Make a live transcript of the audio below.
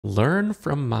Learn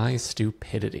from my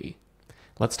stupidity.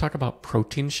 Let's talk about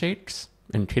protein shakes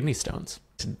and kidney stones.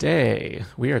 Today,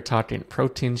 we are talking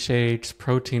protein shakes,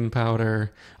 protein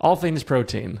powder, all things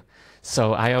protein.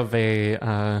 So I have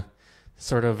a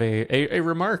sort of a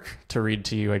remark to read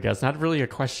to you, I guess. Not really a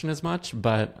question as much,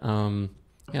 but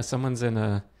yeah, someone's in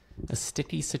a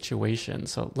sticky situation.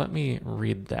 So let me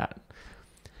read that.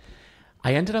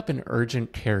 I ended up in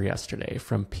urgent care yesterday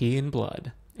from pee and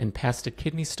blood and passed a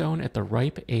kidney stone at the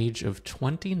ripe age of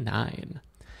 29.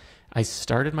 I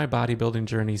started my bodybuilding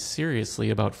journey seriously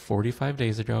about 45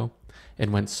 days ago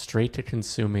and went straight to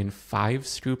consuming 5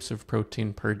 scoops of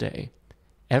protein per day,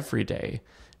 every day,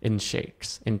 in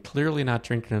shakes, and clearly not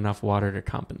drinking enough water to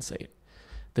compensate.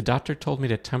 The doctor told me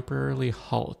to temporarily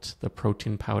halt the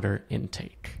protein powder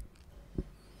intake.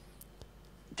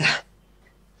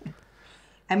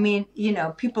 I mean, you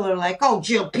know, people are like, oh,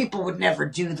 Jill, people would never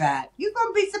do that. You're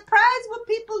going to be surprised what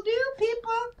people do,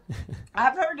 people.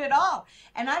 I've heard it all.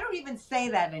 And I don't even say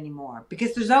that anymore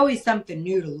because there's always something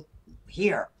new to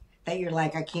hear that you're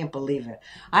like, I can't believe it.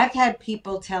 I've had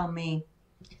people tell me,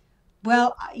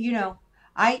 well, you know,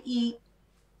 I eat,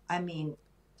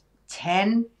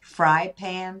 10 fry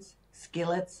pans,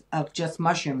 skillets of just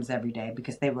mushrooms every day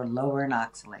because they were lower in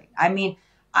oxalate. I mean,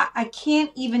 I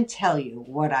can't even tell you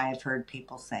what I have heard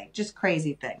people say. Just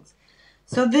crazy things.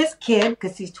 So this kid,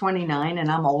 because he's 29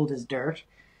 and I'm old as dirt,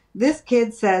 this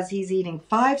kid says he's eating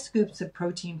 5 scoops of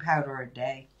protein powder a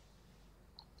day.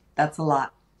 That's a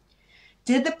lot.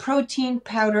 Did the protein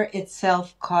powder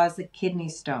itself cause the kidney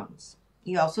stones?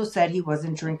 He also said he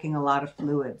wasn't drinking a lot of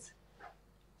fluids.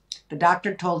 The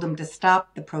doctor told him to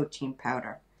stop the protein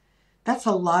powder. That's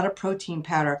a lot of protein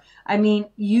powder. I mean,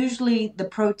 usually the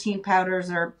protein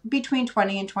powders are between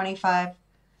 20 and 25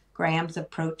 grams of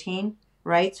protein,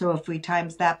 right? So if we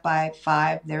times that by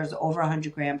 5, there's over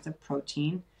 100 grams of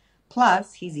protein.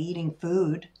 Plus, he's eating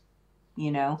food, you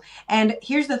know. And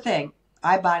here's the thing.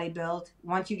 I bodybuild.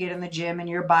 Once you get in the gym and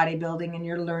you're bodybuilding and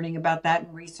you're learning about that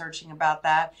and researching about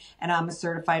that, and I'm a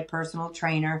certified personal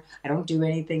trainer. I don't do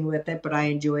anything with it, but I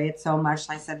enjoy it so much.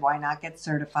 I said, why not get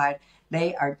certified?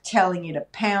 They are telling you to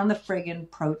pound the friggin'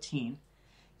 protein.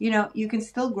 You know, you can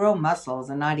still grow muscles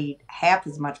and not eat half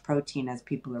as much protein as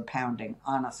people are pounding,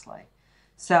 honestly.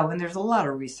 So, and there's a lot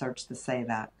of research to say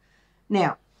that.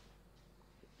 Now,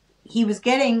 he was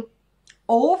getting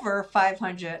over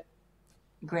 500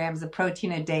 grams of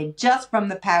protein a day just from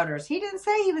the powders. He didn't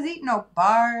say he was eating no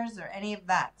bars or any of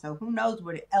that. So who knows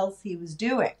what else he was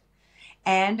doing.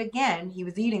 And again, he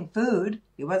was eating food.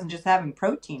 He wasn't just having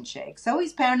protein shakes. So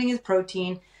he's pounding his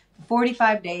protein for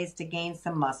 45 days to gain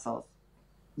some muscles.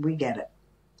 We get it.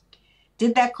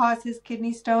 Did that cause his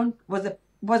kidney stone? Was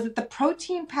it the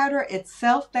protein powder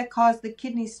itself that caused the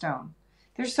kidney stone?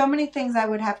 There's so many things I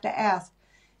would have to ask.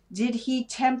 Did he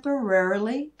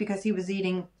temporarily, because he was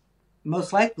eating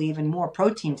most likely even more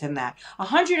protein than that,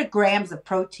 100 grams of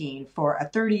protein for a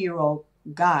 30-year-old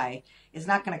guy is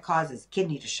not going to cause his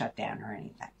kidney to shut down or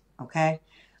anything, okay?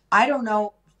 I don't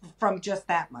know from just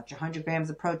that much, 100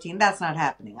 grams of protein. That's not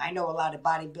happening. I know a lot of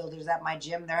bodybuilders at my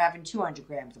gym, they're having 200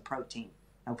 grams of protein,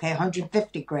 okay?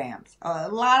 150 grams, a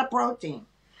lot of protein.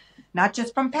 Not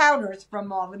just from powders,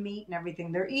 from all the meat and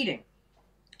everything they're eating.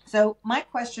 So my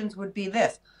questions would be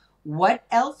this. What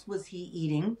else was he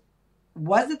eating?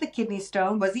 Was it the kidney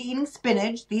stone? Was he eating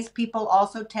spinach? These people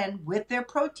also tend, with their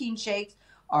protein shakes,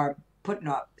 are putting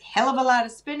a hell of a lot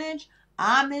of spinach,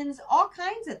 almonds, all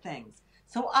kinds of things.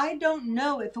 So I don't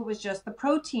know if it was just the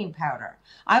protein powder.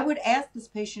 I would ask this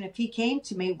patient if he came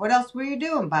to me, what else were you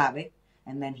doing, Bobby?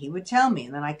 And then he would tell me,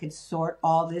 and then I could sort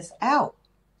all this out.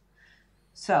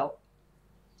 So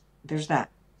there's that.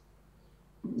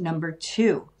 Number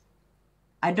 2,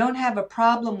 I don't have a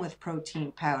problem with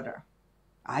protein powder.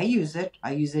 I use it.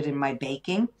 I use it in my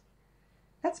baking.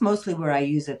 That's mostly where I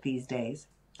use it these days.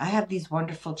 I have these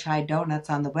wonderful chai donuts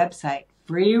on the website.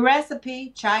 Free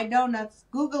recipe, chai donuts.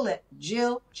 Google it.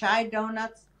 Jill, chai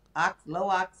donuts, low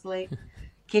oxalate,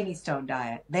 kidney stone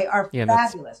diet. They are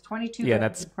fabulous. 22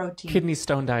 grams of protein.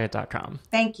 KidneyStoneDiet.com.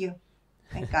 Thank you.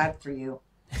 Thank God for you.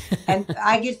 And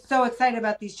I get so excited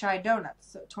about these chai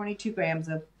donuts. So 22 grams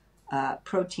of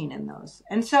protein in those.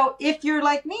 And so if you're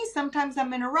like me, sometimes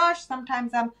I'm in a rush.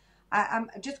 Sometimes I'm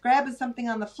just grabbing something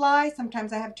on the fly.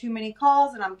 Sometimes I have too many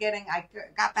calls and I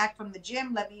got back from the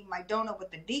gym. Let me eat my donut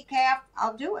with the decaf.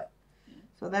 I'll do it.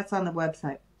 So that's on the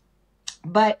website.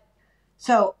 But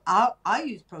so I'll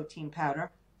use protein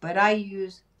powder, but I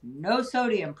use no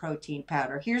sodium protein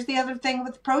powder. Here's the other thing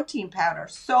with protein powder.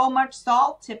 So much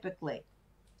salt typically.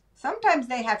 Sometimes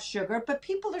they have sugar, but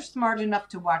people are smart enough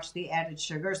to watch the added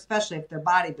sugar, especially if they're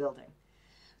bodybuilding.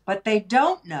 But they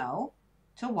don't know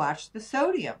to watch the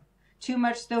sodium. Too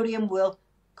much sodium will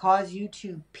cause you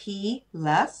to pee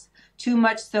less. Too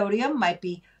much sodium might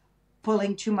be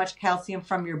pulling too much calcium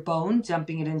from your bone,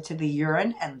 dumping it into the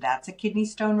urine, and that's a kidney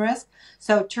stone risk.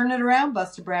 So turn it around,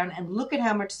 Buster Brown, and look at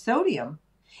how much sodium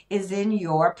is in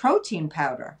your protein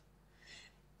powder.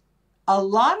 A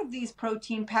lot of these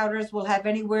protein powders will have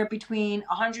anywhere between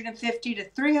 150 to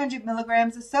 300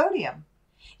 milligrams of sodium.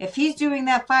 If he's doing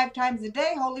that 5 times a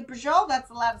day, holy Pajol, that's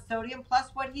a lot of sodium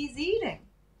plus what he's eating.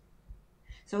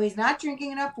 So he's not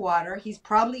drinking enough water. He's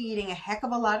probably eating a heck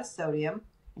of a lot of sodium,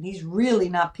 and he's really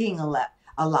not peeing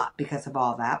a lot because of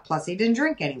all that. Plus, he didn't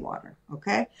drink any water,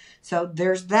 okay? So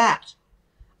there's that.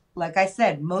 Like I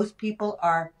said, most people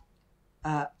are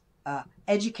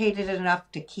educated enough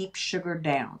to keep sugar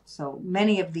down. So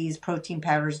many of these protein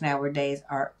powders nowadays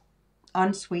are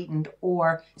unsweetened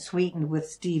or sweetened with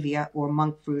stevia or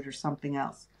monk fruit or something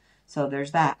else. So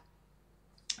there's that.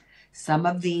 Some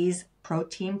of these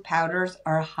protein powders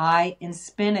are high in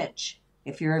spinach.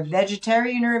 If you're a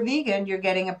vegetarian or a vegan, you're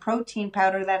getting a protein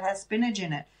powder that has spinach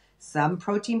in it. Some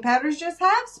protein powders just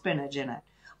have spinach in it.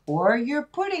 Or you're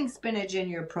putting spinach in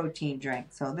your protein drink.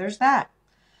 So there's that.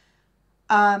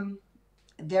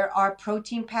 There are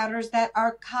protein powders that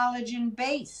are collagen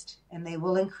based, and they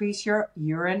will increase your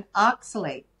urine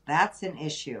oxalate. That's an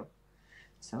issue.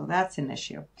 So that's an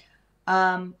issue.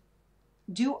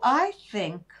 Do I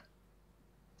think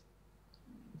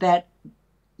that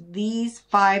these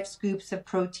 5 scoops of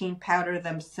protein powder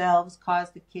themselves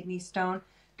caused the kidney stone?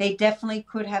 They definitely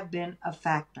could have been a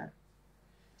factor.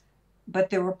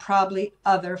 But there were probably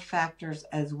other factors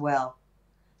as well.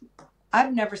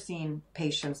 I've never seen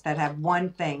patients that have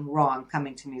one thing wrong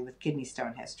coming to me with kidney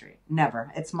stone history.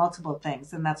 Never. It's multiple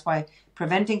things. And that's why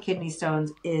preventing kidney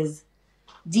stones is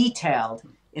detailed.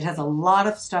 It has a lot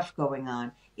of stuff going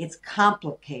on. It's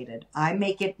complicated. I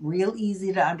make it real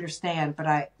easy to understand,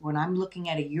 but when I'm looking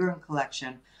at a urine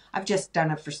collection, I've just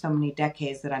done it for so many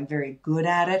decades that I'm very good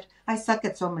at it. I suck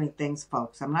at so many things,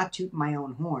 folks. I'm not tooting my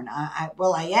own horn.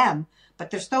 Well, I am,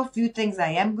 but there's so few things I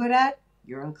am good at.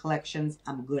 Urine collections,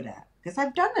 I'm good at. Because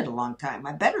I've done it a long time.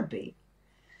 I better be.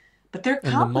 But they're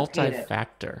complicated. And the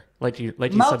multi-factor, like you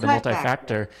said, the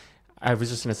multi-factor, I was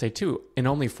just going to say too, in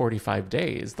only 45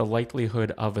 days, the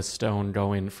likelihood of a stone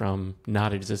going from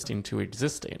not existing to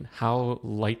existing, how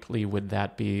likely would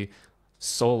that be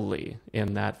solely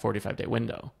in that 45-day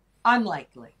window?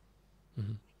 Unlikely.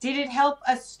 Mm-hmm. Did it help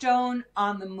a stone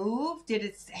on the move? Did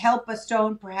it help a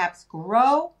stone perhaps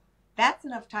grow? That's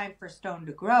enough time for a stone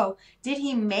to grow. Did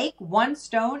he make one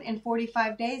stone in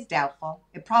 45 days? Doubtful.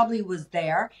 It probably was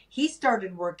there. He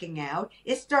started working out.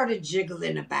 It started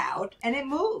jiggling about, and it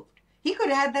moved. He could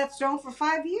have had that stone for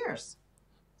 5 years.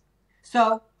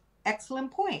 So,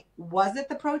 excellent point. Was it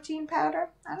the protein powder?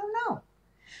 I don't know.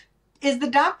 Is the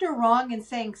doctor wrong in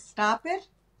saying stop it?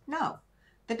 No.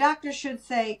 The doctor should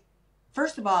say,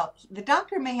 first of all, the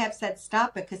doctor may have said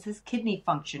stop it because his kidney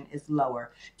function is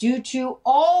lower due to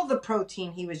all the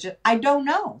protein he was I don't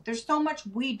know. There's so much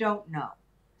we don't know.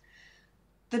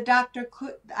 The doctor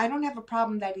could, I don't have a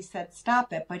problem that he said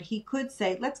stop it, but he could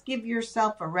say, let's give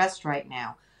yourself a rest right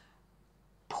now.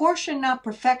 Portion, not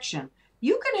perfection.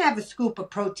 You can have a scoop of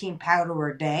protein powder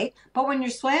a day, but when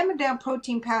you're slamming down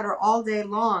protein powder all day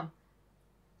long,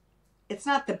 it's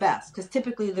not the best because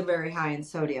typically they're very high in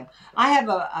sodium. I have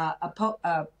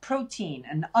a protein,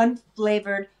 an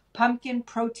unflavored pumpkin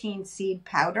protein seed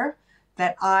powder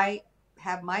that I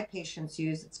have my patients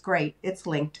use. It's great. It's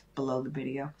linked below the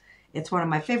video. It's one of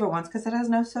my favorite ones because it has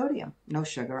no sodium, no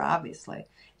sugar, obviously.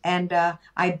 And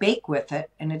I bake with it,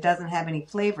 and it doesn't have any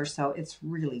flavor, so it's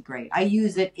really great. I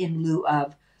use it in lieu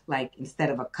of, like, instead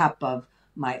of a cup of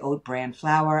my oat bran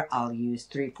flour, I'll use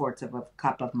 3/4 of a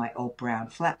cup of my oat bran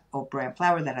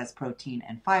flour that has protein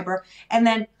and fiber, and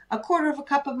then 1/4 of a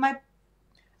cup of my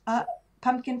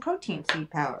pumpkin protein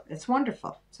seed powder. It's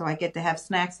wonderful. So I get to have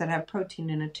snacks that have protein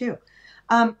in it too.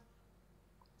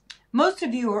 Most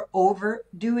of you are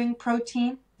overdoing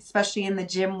protein, especially in the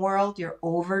gym world. You're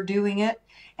overdoing it.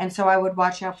 And so I would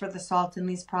watch out for the salt in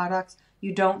these products.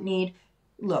 You don't need,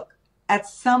 look, at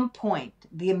some point,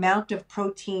 the amount of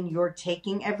protein you're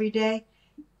taking every day,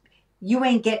 you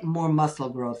ain't getting more muscle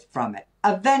growth from it.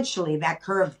 Eventually, that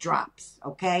curve drops,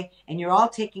 okay? And you're all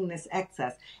taking this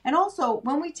excess. And also,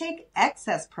 when we take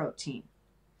excess protein,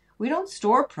 we don't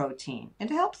store protein.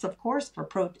 It helps, of course,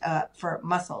 for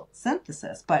muscle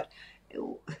synthesis. But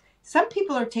some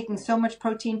people are taking so much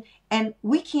protein, and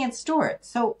we can't store it.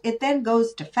 So it then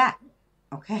goes to fat,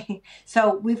 okay?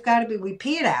 So we've got to we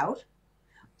pee it out,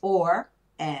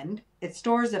 and it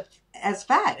stores as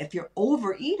fat if you're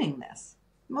overeating this.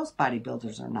 Most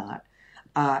bodybuilders are not.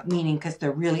 meaning because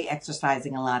they're really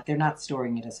exercising a lot. They're not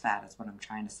storing it as fat, is what I'm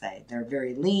trying to say. They're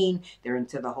very lean. They're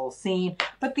into the whole scene.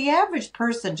 But the average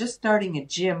person just starting a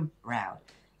gym route,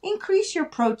 increase your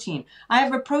protein. I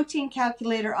have a protein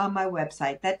calculator on my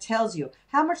website that tells you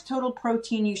how much total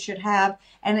protein you should have.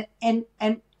 And in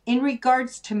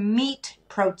regards to meat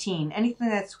protein, anything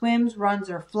that swims, runs,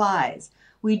 or flies,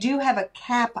 we do have a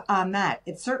cap on that.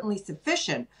 It's certainly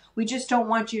sufficient. We just don't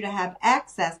want you to have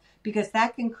excess because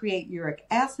that can create uric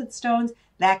acid stones,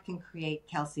 that can create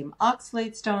calcium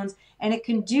oxalate stones, and it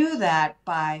can do that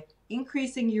by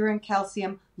increasing urine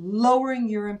calcium, lowering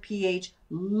urine pH,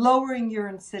 lowering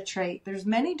urine citrate. There's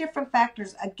many different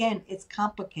factors. Again, it's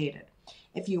complicated.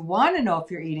 If you want to know if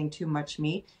you're eating too much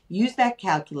meat, use that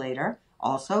calculator.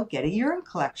 Also, get a urine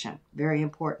collection. Very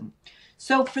important.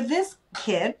 So for this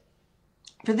kid,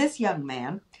 for this young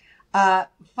man,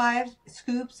 5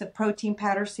 scoops of protein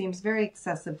powder seems very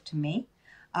excessive to me.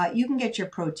 You can get your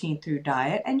protein through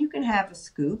diet, and you can have a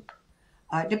scoop,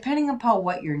 depending upon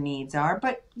what your needs are.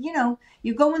 But, you know,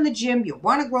 you go in the gym, you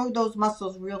want to grow those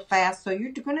muscles real fast, so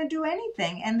you're going to do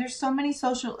anything. And there's so many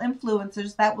social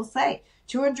influencers that will say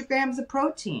 200 grams of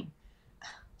protein.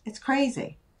 It's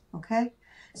crazy, okay?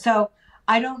 So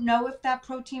I don't know if that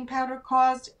protein powder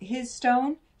caused his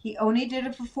stone. He only did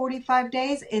it for 45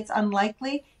 days. It's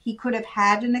unlikely. He could have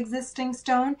had an existing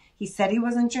stone. He said he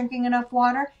wasn't drinking enough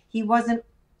water. He wasn't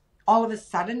all of a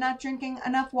sudden not drinking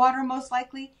enough water, most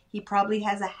likely. He probably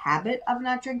has a habit of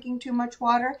not drinking too much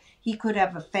water. He could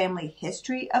have a family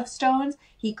history of stones.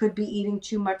 He could be eating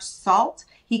too much salt.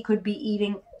 He could be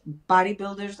eating,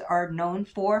 bodybuilders are known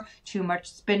for too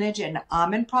much spinach and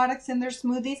almond products in their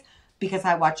smoothies. Because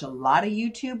I watch a lot of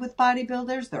YouTube with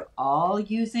bodybuilders, they're all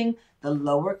using the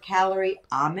lower calorie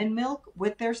almond milk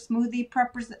with their smoothie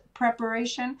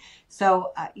preparation.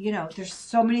 So, you know, there's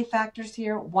so many factors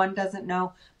here. One doesn't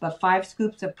know, but 5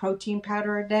 scoops of protein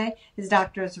powder a day. His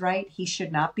doctor is right. He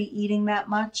should not be eating that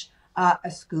much.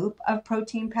 A scoop of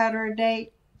protein powder a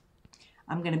day.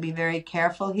 I'm going to be very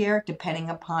careful here, depending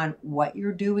upon what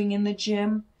you're doing in the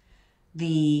gym.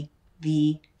 The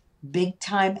big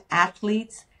time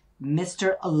athletes,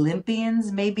 Mr.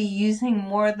 Olympians may be using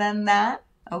more than that,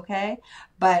 okay?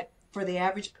 But for the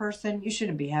average person, you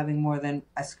shouldn't be having more than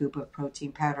a scoop of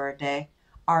protein powder a day.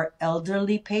 Our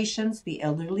elderly patients, the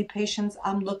elderly patients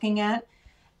I'm looking at,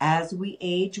 as we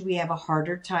age, we have a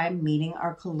harder time meeting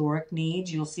our caloric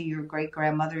needs. You'll see your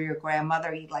great-grandmother, your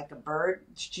grandmother eat like a bird.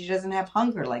 She doesn't have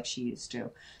hunger like she used to.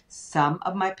 Some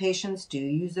of my patients do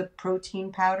use a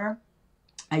protein powder.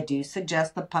 I do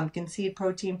suggest the pumpkin seed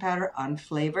protein powder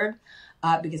unflavored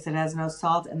because it has no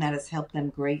salt, and that has helped them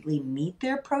greatly meet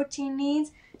their protein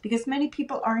needs because many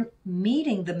people aren't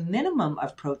meeting the minimum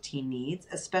of protein needs,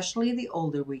 especially the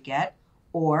older we get,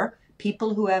 or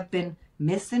people who have been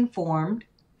misinformed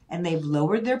and they've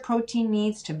lowered their protein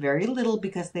needs to very little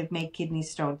because they've made kidney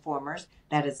stone formers.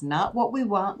 That is not what we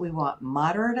want. We want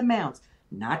moderate amounts,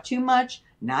 not too much,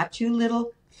 not too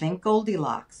little. Think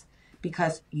Goldilocks.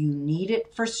 Because you need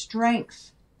it for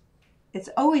strength. It's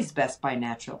always best by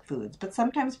natural foods, but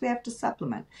sometimes we have to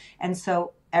supplement. And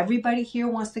so everybody here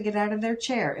wants to get out of their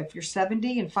chair. If you're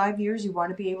 70 in 5 years, you want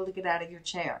to be able to get out of your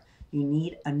chair. You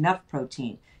need enough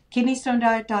protein.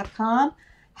 KidneyStoneDiet.com.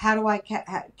 How do I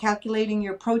calculating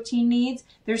your protein needs?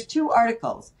 There's 2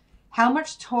 articles. How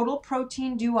much total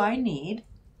protein do I need?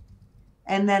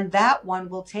 And then that one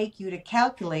will take you to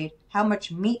calculate how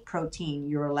much meat protein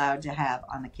you're allowed to have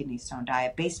on the kidney stone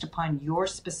diet based upon your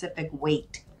specific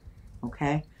weight.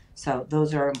 Okay? So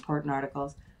those are important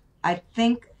articles. I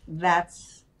think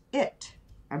that's it.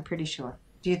 I'm pretty sure.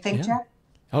 Do you think, Jack?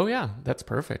 Oh, yeah, that's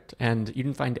perfect. And you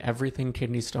can find everything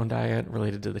Kidney Stone Diet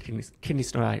related to the Kidney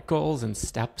Stone Diet goals and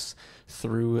steps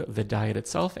through the diet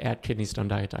itself at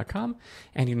KidneyStoneDiet.com.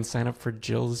 And you can sign up for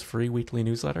Jill's free weekly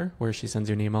newsletter where she sends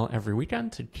you an email every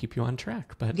weekend to keep you on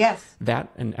track. But yes,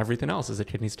 that and everything else is at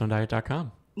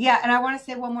KidneyStoneDiet.com. Yeah, and I want to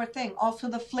say one more thing. Also,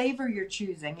 the flavor you're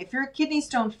choosing. If you're a kidney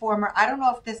stone former, I don't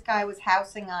know if this guy was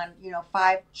housing on,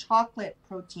 5 chocolate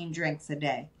protein drinks a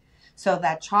day. So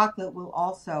that chocolate will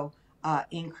also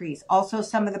increase. Also,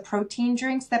 some of the protein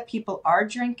drinks that people are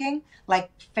drinking,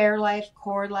 like Fairlife,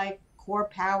 Core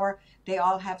Power, they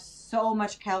all have so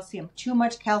much calcium. Too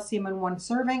much calcium in one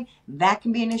serving, that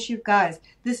can be an issue. Guys,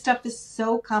 this stuff is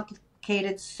so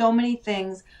complicated, so many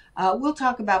things. We'll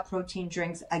talk about protein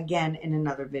drinks again in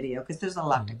another video because there's a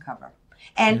lot to cover.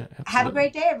 And have a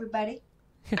great day, everybody.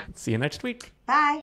 See you next week. Bye.